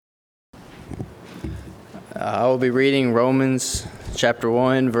I will be reading Romans chapter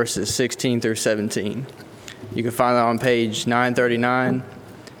 1, verses 16 through 17. You can find that on page 939,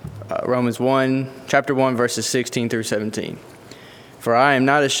 chapter 1, verses 16 through 17. For I am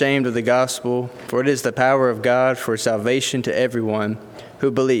not ashamed of the gospel, for it is the power of God for salvation to everyone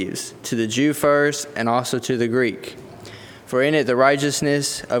who believes, to the Jew first and also to the Greek. For in it the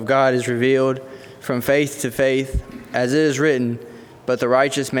righteousness of God is revealed from faith to faith, as it is written, but the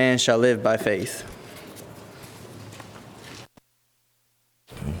righteous man shall live by faith.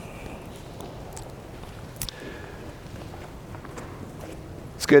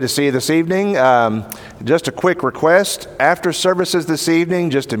 It's good to see you this evening. Just a quick request. After services this evening,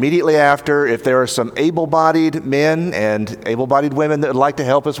 just immediately after, if there are some able-bodied men and able-bodied women that would like to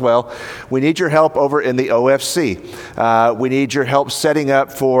help as well, we need your help over in the OFC. We need your help setting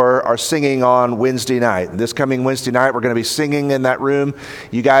up for our singing on Wednesday night. This coming Wednesday night, we're going to be singing in that room.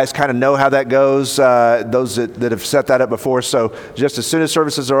 You guys kind of know how that goes, those that have set that up before. So just as soon as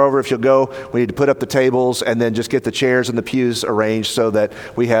services are over, if you'll go, we need to put up the tables and then just get the chairs and the pews arranged so that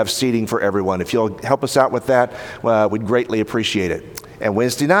we have seating for everyone. If you'll help us out with that, we'd greatly appreciate it. And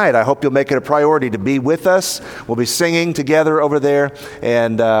Wednesday night, I hope you'll make it a priority to be with us. We'll be singing together over there,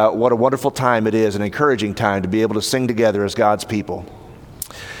 and what a wonderful time it is, an encouraging time to be able to sing together as God's people.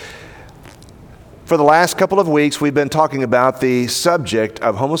 For the last couple of weeks, we've been talking about the subject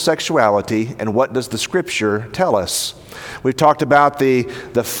of homosexuality and what does the Scripture tell us. We've talked about the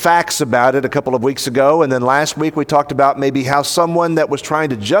facts about it a couple of weeks ago, and then last week we talked about maybe how someone that was trying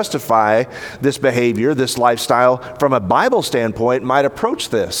to justify this behavior, this lifestyle, from a Bible standpoint might approach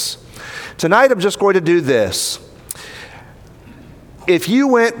this. Tonight I'm just going to do this. If you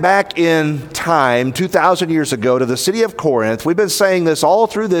went back in time 2,000 years ago to the city of Corinth, we've been saying this all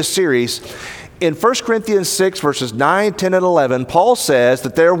through this series. In 1 Corinthians 6, verses 9, 10, and 11, Paul says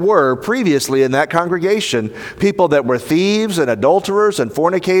that there were previously in that congregation people that were thieves and adulterers and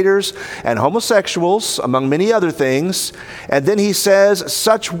fornicators and homosexuals, among many other things. And then he says,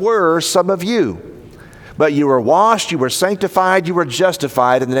 such were some of you. But you were washed, you were sanctified, you were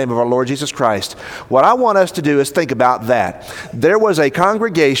justified in the name of our Lord Jesus Christ. What I want us to do is think about that. There was a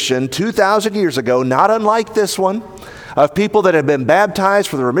congregation 2,000 years ago, not unlike this one, of people that had been baptized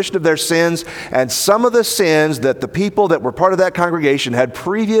for the remission of their sins, and some of the sins that the people that were part of that congregation had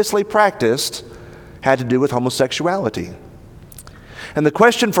previously practiced had to do with homosexuality. And the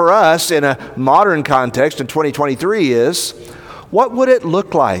question for us in a modern context in 2023 is, what would it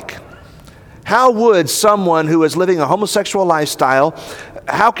look like? How would someone who is living a homosexual lifestyle,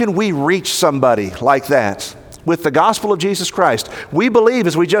 how can we reach somebody like that? With the gospel of Jesus Christ. We believe,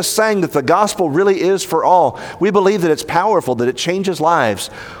 as we just sang, that the gospel really is for all. We believe that it's powerful, that it changes lives.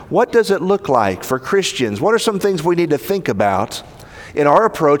 What does it look like for Christians? What are some things we need to think about in our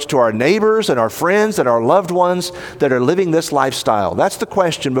approach to our neighbors and our friends and our loved ones that are living this lifestyle? That's the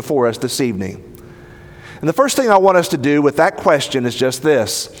question before us this evening. And the first thing I want us to do with that question is just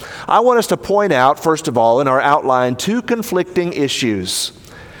this. I want us to point out, first of all, in our outline, two conflicting issues.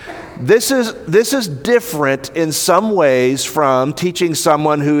 This is different in some ways from teaching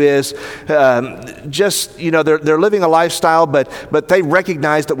someone who is they're living a lifestyle, but they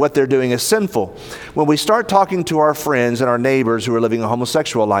recognize that what they're doing is sinful. When we start talking to our friends and our neighbors who are living a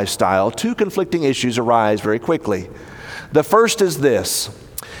homosexual lifestyle, two conflicting issues arise very quickly. The first is this,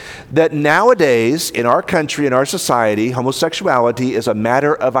 that nowadays in our country, in our society, homosexuality is a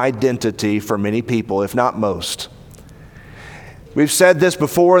matter of identity for many people, if not most. We've said this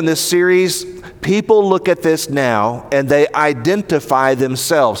before in this series. People look at this now and they identify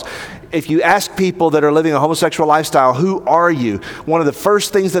themselves. If you ask people that are living a homosexual lifestyle, who are you? One of the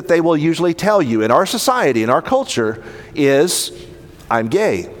first things that they will usually tell you in our society, in our culture, is, I'm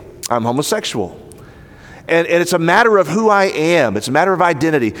gay, I'm homosexual. And it's a matter of who I am. It's a matter of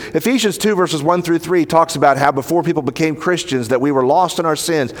identity. Ephesians 2 verses 1 through 3 talks about how before people became Christians that we were lost in our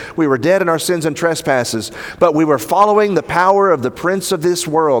sins. We were dead in our sins and trespasses. But we were following the power of the prince of this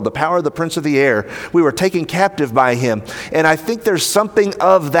world, the power of the prince of the air. We were taken captive by him. And I think there's something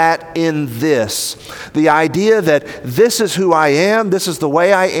of that in this. The idea that this is who I am, this is the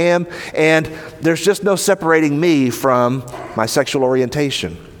way I am, and there's just no separating me from my sexual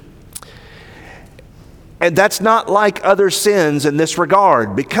orientation. And that's not like other sins in this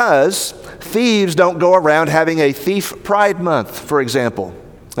regard, because thieves don't go around having a Thief Pride Month, for example.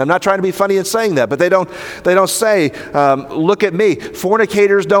 I'm not trying to be funny in saying that, but they don't say, look at me.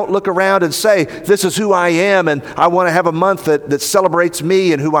 Fornicators don't look around and say, this is who I am, and I want to have a month that celebrates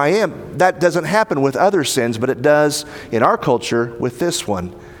me and who I am. That doesn't happen with other sins, but it does in our culture with this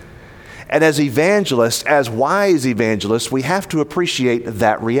one. And as evangelists, as wise evangelists, we have to appreciate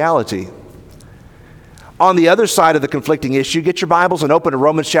that reality. On the other side of the conflicting issue, get your Bibles and open to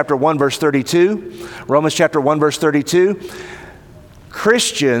Romans chapter 1, verse 32. Romans chapter 1, verse 32.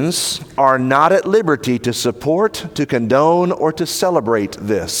 Christians are not at liberty to support, to condone, or to celebrate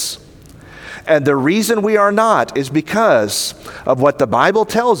this. And the reason we are not is because of what the Bible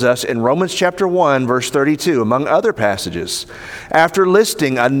tells us in Romans chapter 1, verse 32, among other passages. After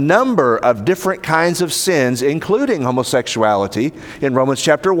listing a number of different kinds of sins, including homosexuality, in Romans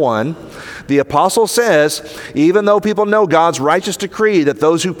chapter 1, the apostle says, even though people know God's righteous decree that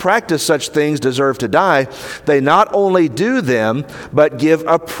those who practice such things deserve to die, they not only do them, but give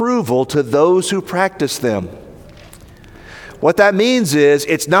approval to those who practice them. What that means is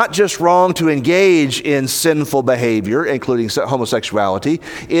it's not just wrong to engage in sinful behavior, including homosexuality.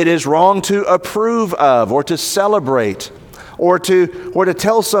 It is wrong to approve of or to celebrate or to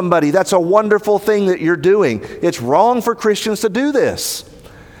tell somebody that's a wonderful thing that you're doing. It's wrong for Christians to do this.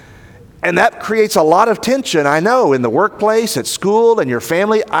 And that creates a lot of tension, I know, in the workplace, at school, in your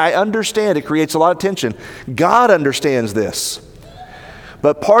family. I understand it creates a lot of tension. God understands this.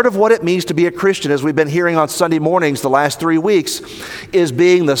 But part of what it means to be a Christian, as we've been hearing on Sunday mornings the last 3 weeks, is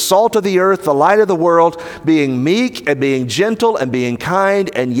being the salt of the earth, the light of the world, being meek and being gentle and being kind,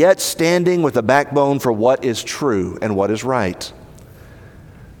 and yet standing with a backbone for what is true and what is right.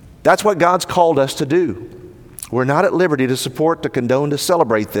 That's what God's called us to do. We're not at liberty to support, to condone, to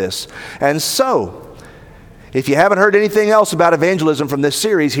celebrate this. And so, if you haven't heard anything else about evangelism from this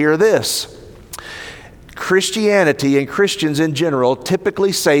series, hear this. Christianity and Christians in general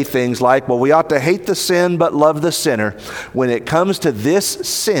typically say things like, well, we ought to hate the sin but love the sinner. When it comes to this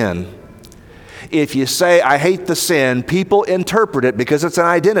sin, if you say, I hate the sin, people interpret it, because it's an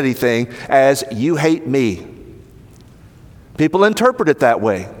identity thing, as you hate me. People interpret it that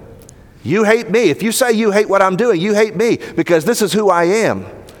way. You hate me. If you say you hate what I'm doing, you hate me because this is who I am.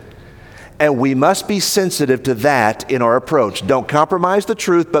 And we must be sensitive to that in our approach. Don't compromise the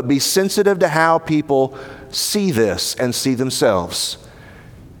truth, but be sensitive to how people see this and see themselves.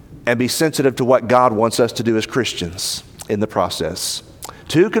 And be sensitive to what God wants us to do as Christians in the process.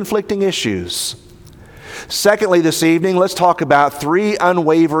 Two conflicting issues. Secondly, this evening, let's talk about three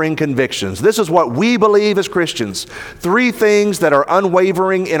unwavering convictions. This is what we believe as Christians. Three things that are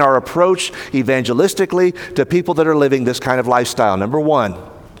unwavering in our approach evangelistically to people that are living this kind of lifestyle. Number one,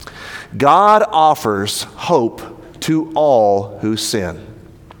 God offers hope to all who sin.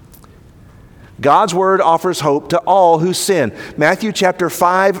 God's word offers hope to all who sin. Matthew chapter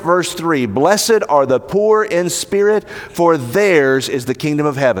 5, verse 3, blessed are the poor in spirit, for theirs is the kingdom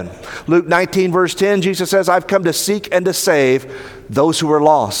of heaven. Luke 19, verse 10, Jesus says, I've come to seek and to save those who are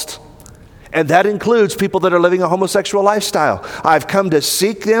lost. And that includes people that are living a homosexual lifestyle. I've come to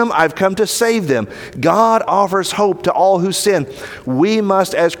seek them. I've come to save them. God offers hope to all who sin. We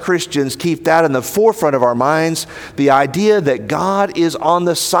must, as Christians, keep that in the forefront of our minds. The idea that God is on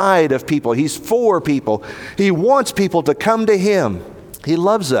the side of people. He's for people. He wants people to come to Him. He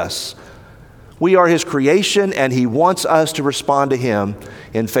loves us. We are His creation, and He wants us to respond to Him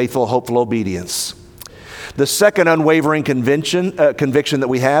in faithful, hopeful obedience. The second unwavering conviction that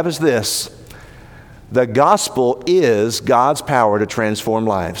we have is this. The gospel is God's power to transform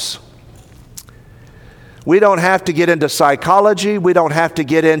lives. We don't have to get into psychology. We don't have to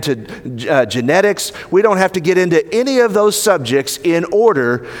get into genetics. We don't have to get into any of those subjects in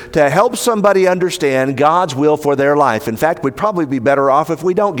order to help somebody understand God's will for their life. In fact, we'd probably be better off if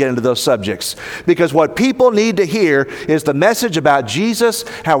we don't get into those subjects. Because what people need to hear is the message about Jesus,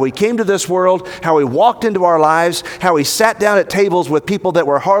 how He came to this world, how He walked into our lives, how He sat down at tables with people that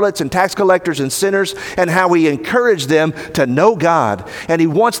were harlots and tax collectors and sinners, and how He encouraged them to know God. And He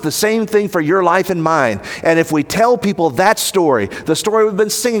wants the same thing for your life and mine. And if we tell people that story, the story we've been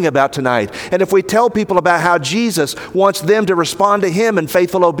singing about tonight, and if we tell people about how Jesus wants them to respond to Him in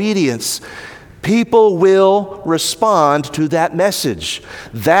faithful obedience, people will respond to that message.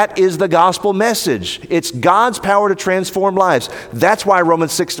 That is the gospel message. It's God's power to transform lives. That's why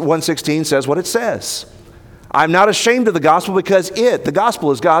Romans 1:16 says what it says. I'm not ashamed of the gospel because the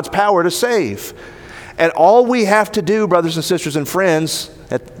gospel is God's power to save. And all we have to do, brothers and sisters and friends,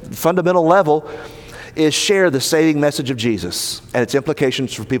 at the fundamental level, is share the saving message of Jesus and its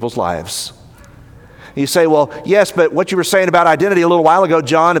implications for people's lives. You say, well, yes, but what you were saying about identity a little while ago,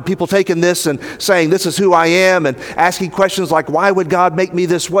 John, and people taking this and saying this is who I am and asking questions like, why would God make me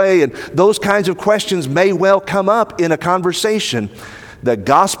this way? And those kinds of questions may well come up in a conversation. The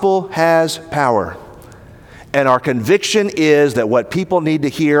gospel has power. And our conviction is that what people need to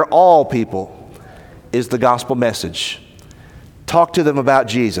hear, all people, is the gospel message. Talk to them about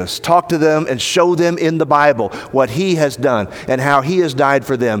Jesus. Talk to them and show them in the Bible what He has done and how He has died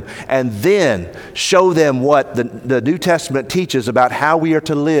for them. And then show them what the New Testament teaches about how we are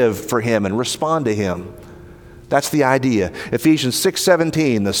to live for Him and respond to Him. That's the idea. Ephesians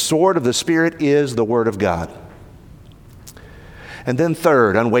 6:17, the sword of the Spirit is the Word of God. And then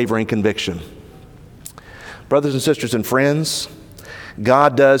third, unwavering conviction. Brothers and sisters and friends,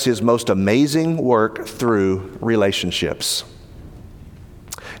 God does His most amazing work through relationships.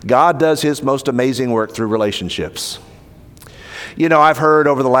 God does His most amazing work through relationships. You know, I've heard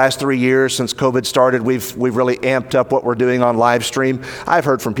over the last 3 years since COVID started, we've really amped up what we're doing on live stream. I've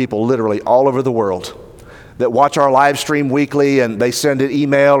heard from people literally all over the world that watch our live stream weekly, and they send an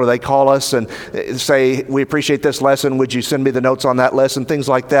email or they call us and say, we appreciate this lesson. Would you send me the notes on that lesson? Things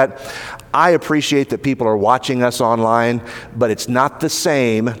like that. I appreciate that people are watching us online, but it's not the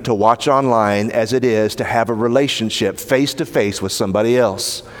same to watch online as it is to have a relationship face-to-face with somebody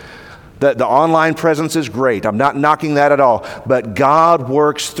else. The online presence is great. I'm not knocking that at all. But God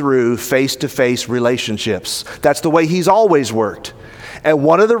works through face-to-face relationships. That's the way He's always worked. And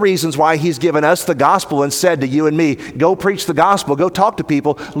one of the reasons why He's given us the gospel and said to you and me, go preach the gospel, go talk to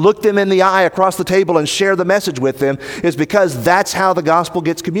people, look them in the eye across the table and share the message with them, is because that's how the gospel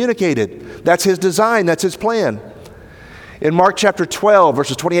gets communicated. That's His design. That's His plan. In Mark chapter 12,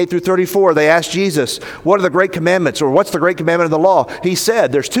 verses 28 through 34, they asked Jesus, what are the great commandments, or what's the great commandment of the law? He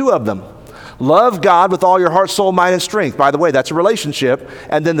said, there's two of them. Love God with all your heart, soul, mind, and strength. By the way, that's a relationship.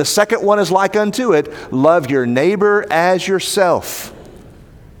 And then the second one is like unto it, love your neighbor as yourself.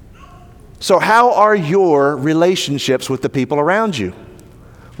 So how are your relationships with the people around you?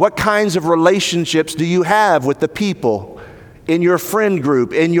 What kinds of relationships do you have with the people in your friend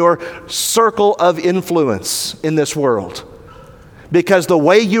group, in your circle of influence in this world? Because the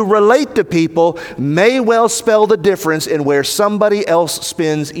way you relate to people may well spell the difference in where somebody else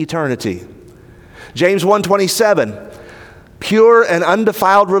spends eternity. James 1:27, pure and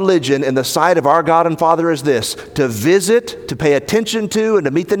undefiled religion in the sight of our God and Father is this, to visit, to pay attention to, and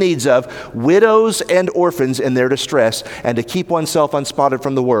to meet the needs of widows and orphans in their distress, and to keep oneself unspotted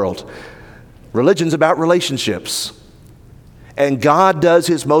from the world. Religion's about relationships. And God does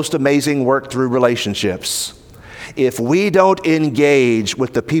His most amazing work through relationships. If we don't engage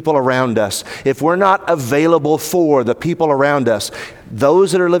with the people around us, if we're not available for the people around us,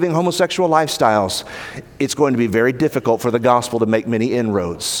 those that are living homosexual lifestyles, it's going to be very difficult for the gospel to make many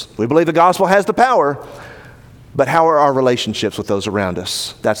inroads. We believe the gospel has the power, but how are our relationships with those around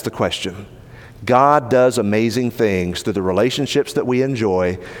us? That's the question. God does amazing things through the relationships that we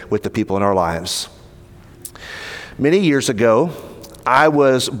enjoy with the people in our lives. Many years ago, I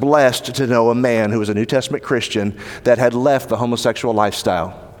was blessed to know a man who was a New Testament Christian that had left the homosexual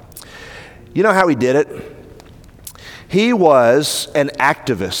lifestyle. You know how he did it? He was an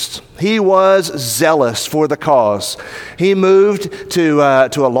activist. He was zealous for the cause. He moved to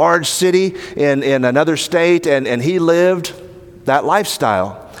a large city in another state, and he lived that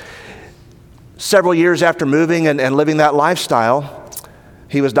lifestyle. Several years after moving and living that lifestyle,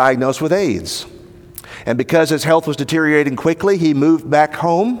 he was diagnosed with AIDS. And because his health was deteriorating quickly, he moved back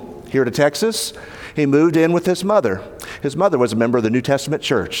home here to Texas. He moved in with his mother. His mother was a member of the New Testament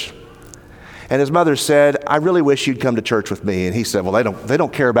church. And his mother said, I really wish you'd come to church with me. And he said, well, they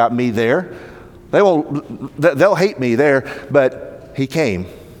don't care about me there. They'll hate me there. But he came.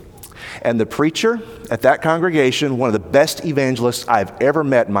 And the preacher at that congregation, one of the best evangelists I've ever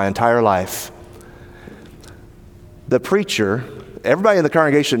met in my entire life, the preacher, everybody in the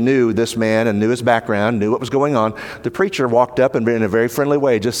congregation knew this man and knew his background, knew what was going on. The preacher walked up and in a very friendly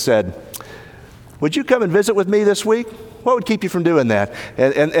way just said, would you come and visit with me this week? What would keep you from doing that?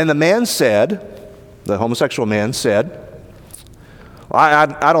 And the man said, the homosexual man said,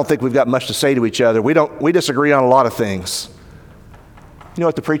 well, I don't think we've got much to say to each other. We disagree on a lot of things. You know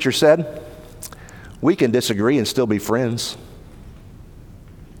what the preacher said? We can disagree and still be friends.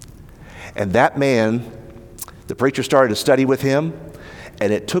 And that man, the preacher started to study with him,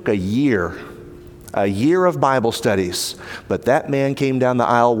 and it took a year of Bible studies. But that man came down the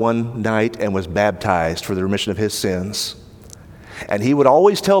aisle one night and was baptized for the remission of his sins. And he would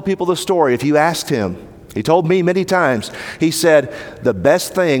always tell people the story if you asked him. He told me many times, he said, the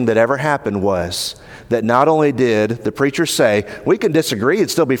best thing that ever happened was that not only did the preacher say, we can disagree and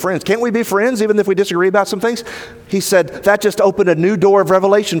still be friends. Can't we be friends even if we disagree about some things? He said, that just opened a new door of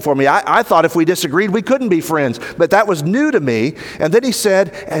revelation for me. I thought if we disagreed, we couldn't be friends. But that was new to me. And then he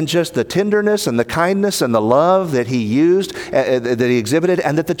said, and just the tenderness and the kindness and the love that he used, that he exhibited,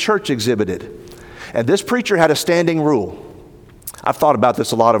 and that the church exhibited. And this preacher had a standing rule. I've thought about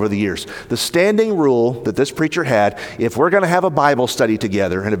this a lot over the years. The standing rule that this preacher had, if we're going to have a Bible study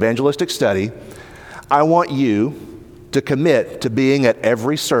together, an evangelistic study, I want you to commit to being at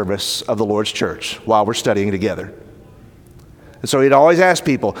every service of the Lord's church while we're studying together. And so he'd always ask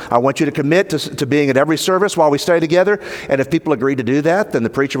people, I want you to commit to being at every service while we study together. And if people agreed to do that, then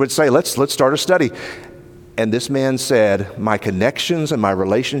the preacher would say, let's start a study. And this man said, my connections and my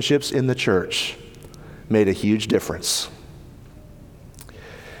relationships in the church made a huge difference.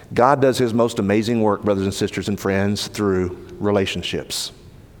 God does his most amazing work, brothers and sisters and friends, through relationships.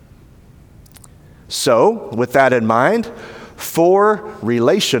 So, with that in mind, 4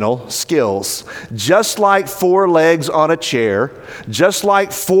 relational skills. Just like 4 legs on a chair, just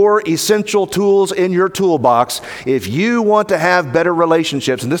like 4 essential tools in your toolbox, if you want to have better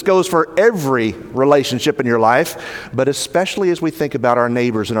relationships, and this goes for every relationship in your life, but especially as we think about our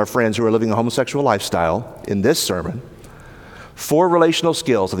neighbors and our friends who are living a homosexual lifestyle in this sermon, 4 relational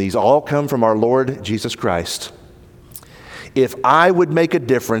skills, and these all come from our Lord Jesus Christ. If I would make a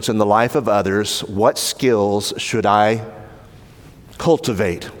difference in the life of others, what skills should I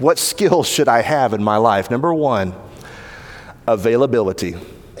cultivate? What skills should I have in my life? Number 1, availability.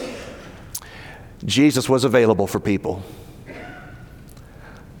 Jesus was available for people.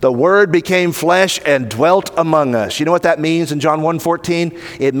 The Word became flesh and dwelt among us. You know what that means in John 1:14?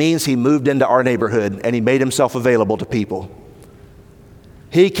 It means he moved into our neighborhood and he made himself available to people.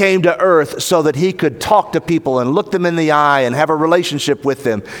 He came to earth so that he could talk to people and look them in the eye and have a relationship with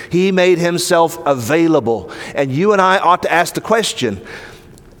them. He made himself available. And you and I ought to ask the question,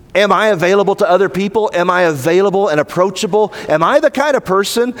 am I available to other people? Am I available and approachable? Am I the kind of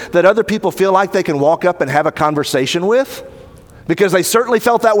person that other people feel like they can walk up and have a conversation with? Because they certainly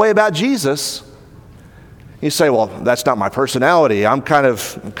felt that way about Jesus. You say, well, that's not my personality. I'm kind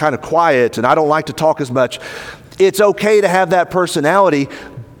of quiet and I don't like to talk as much. It's okay to have that personality,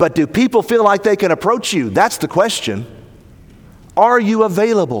 but do people feel like they can approach you? That's the question. Are you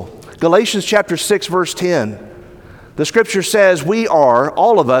available? Galatians chapter 6, verse 10. The scripture says we are,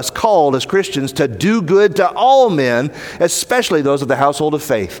 all of us, called as Christians to do good to all men, especially those of the household of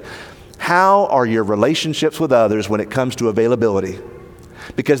faith. How are your relationships with others when it comes to availability?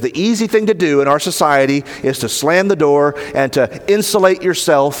 Because the easy thing to do in our society is to slam the door and to insulate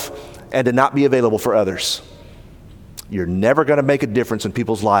yourself and to not be available for others. You're never going to make a difference in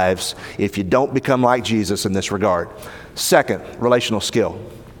people's lives if you don't become like Jesus in this regard. Second, relational skill.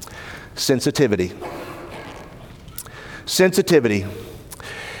 Sensitivity. Sensitivity.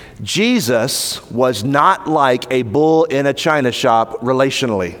 Jesus was not like a bull in a china shop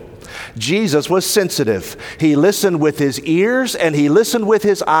relationally. Jesus was sensitive. He listened with his ears and he listened with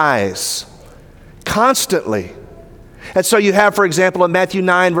his eyes constantly. And so you have, for example, in Matthew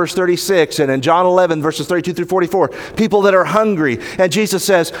 9, verse 36, and in John 11, verses 32 through 44, people that are hungry. And Jesus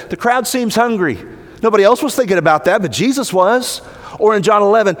says, the crowd seems hungry. Nobody else was thinking about that, but Jesus was. Or in John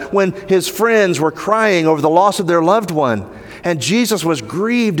 11, when his friends were crying over the loss of their loved one, and Jesus was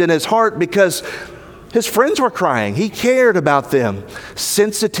grieved in his heart because his friends were crying. He cared about them.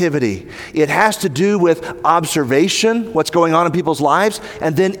 Sensitivity. It has to do with observation, what's going on in people's lives,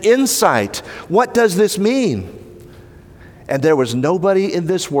 and then insight. What does this mean? And there was nobody in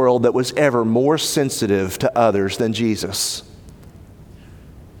this world that was ever more sensitive to others than Jesus.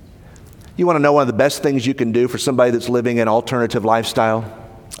 You want to know one of the best things you can do for somebody that's living an alternative lifestyle,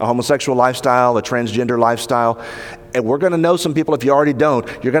 a homosexual lifestyle, a transgender lifestyle? And we're going to know some people, if you already don't,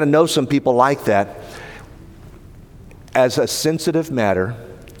 you're going to know some people like that. As a sensitive matter,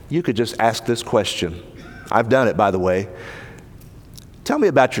 you could just ask this question. I've done it, by the way. Tell me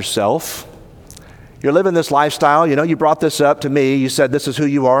about yourself. You're living this lifestyle. You know, you brought this up to me. You said this is who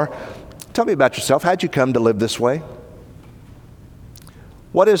you are. Tell me about yourself. How'd you come to live this way?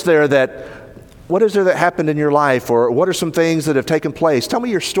 What is there that happened in your life? Or what are some things that have taken place? Tell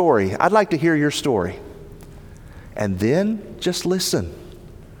me your story. I'd like to hear your story. And then just listen.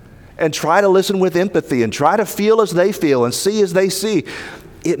 And try to listen with empathy and try to feel as they feel and see as they see.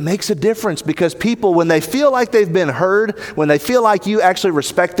 It makes a difference because people, when they feel like they've been heard, when they feel like you actually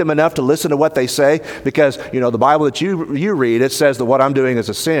respect them enough to listen to what they say, because, you know, the Bible that you read, it says that what I'm doing is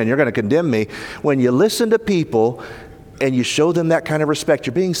a sin. You're going to condemn me. When you listen to people and you show them that kind of respect,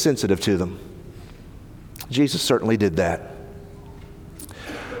 you're being sensitive to them. Jesus certainly did that.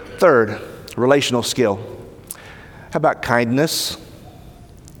 Third, relational skill. How about kindness?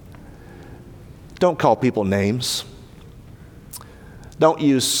 Don't call people names. Don't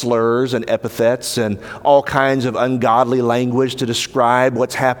use slurs and epithets and all kinds of ungodly language to describe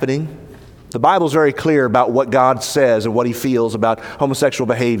what's happening. The Bible's very clear about what God says and what he feels about homosexual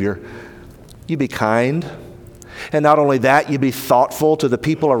behavior. You be kind. And not only that, you be thoughtful to the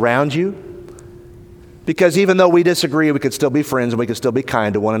people around you. Because even though we disagree, we could still be friends and we could still be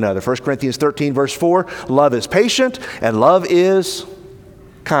kind to one another. 1 Corinthians 13, verse 4, love is patient and love is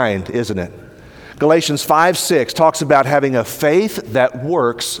kind, isn't it? Galatians 5:6 talks about having a faith that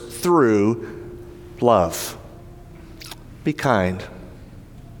works through love. Be kind.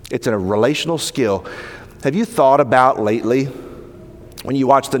 It's a relational skill. Have you thought about lately, when you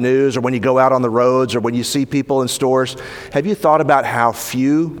watch the news or when you go out on the roads or when you see people in stores, have you thought about how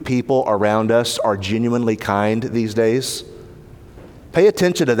few people around us are genuinely kind these days? Pay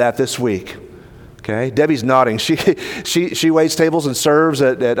attention to that this week. Okay, Debbie's nodding. She waits tables and serves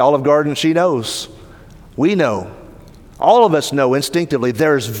at Olive Garden. She knows. We know. All of us know instinctively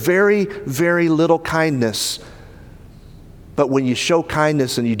there's very, very little kindness. But when you show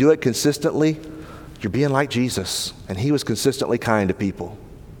kindness and you do it consistently, you're being like Jesus. And he was consistently kind to people.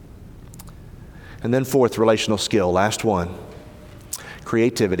 And then fourth, relational skill. Last one.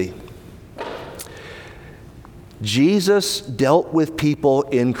 Creativity. Jesus dealt with people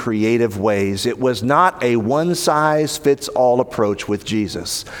in creative ways. It was not a one-size-fits-all approach with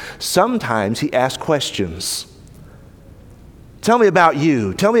Jesus. Sometimes he asked questions. Tell me about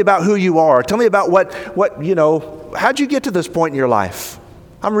you. Tell me about who you are. Tell me about how'd you get to this point in your life?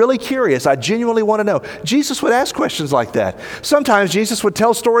 I'm really curious. I genuinely want to know. Jesus would ask questions like that. Sometimes Jesus would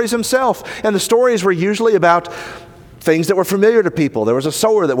tell stories himself, and the stories were usually about things that were familiar to people. There was a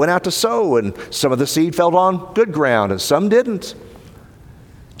sower that went out to sow, and some of the seed fell on good ground, and some didn't.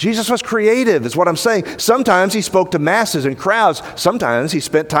 Jesus was creative, is what I'm saying. Sometimes he spoke to masses and crowds. Sometimes he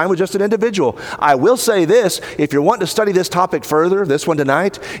spent time with just an individual. I will say this, if you're wanting to study this topic further, this one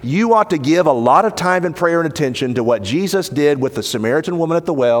tonight, you ought to give a lot of time and prayer and attention to what Jesus did with the Samaritan woman at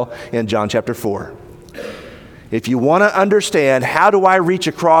the well in John chapter 4. If you want to understand how do I reach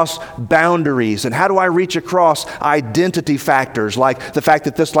across boundaries and how do I reach across identity factors, like the fact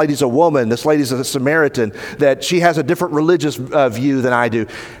that this lady's a woman, this lady's a Samaritan, that she has a different religious view than I do.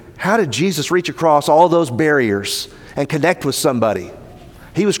 How did Jesus reach across all those barriers and connect with somebody?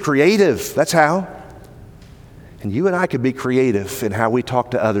 He was creative. That's how. And you and I could be creative in how we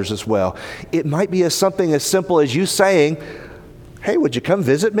talk to others as well. It might be something as simple as you saying, hey, would you come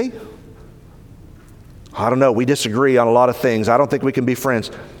visit me? I don't know, we disagree on a lot of things. I don't think we can be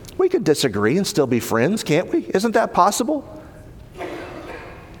friends. We could disagree and still be friends, can't we? Isn't that possible?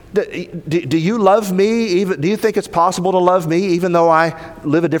 Do you love me? Do you think it's possible to love me even though I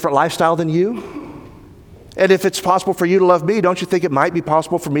live a different lifestyle than you? And if it's possible for you to love me, don't you think it might be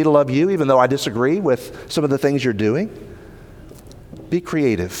possible for me to love you even though I disagree with some of the things you're doing? Be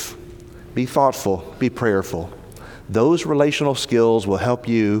creative. Be thoughtful. Be prayerful. Those relational skills will help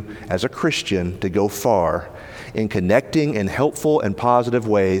you as a Christian to go far in connecting in helpful and positive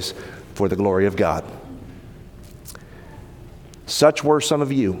ways for the glory of God. Such were some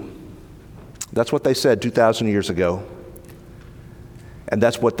of you. That's what they said 2,000 years ago. And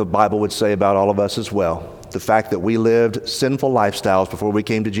that's what the Bible would say about all of us as well. The fact that we lived sinful lifestyles before we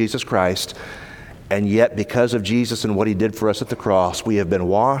came to Jesus Christ, and yet because of Jesus and what he did for us at the cross, we have been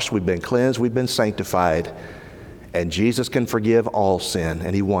washed, we've been cleansed, we've been sanctified. And Jesus can forgive all sin,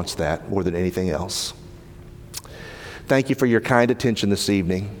 and he wants that more than anything else. Thank you for your kind attention this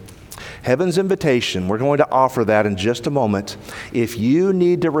evening. Heaven's invitation, we're going to offer that in just a moment. If you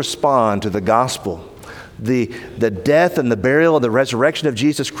need to respond to the gospel, the death and the burial and the resurrection of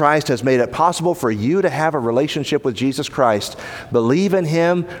Jesus Christ has made it possible for you to have a relationship with Jesus Christ. Believe in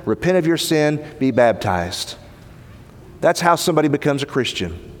him, repent of your sin, be baptized. That's how somebody becomes a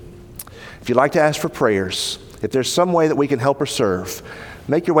Christian. If you'd like to ask for prayers, if there's some way that we can help or serve,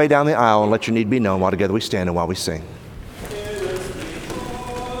 make your way down the aisle and let your need be known while together we stand and while we sing.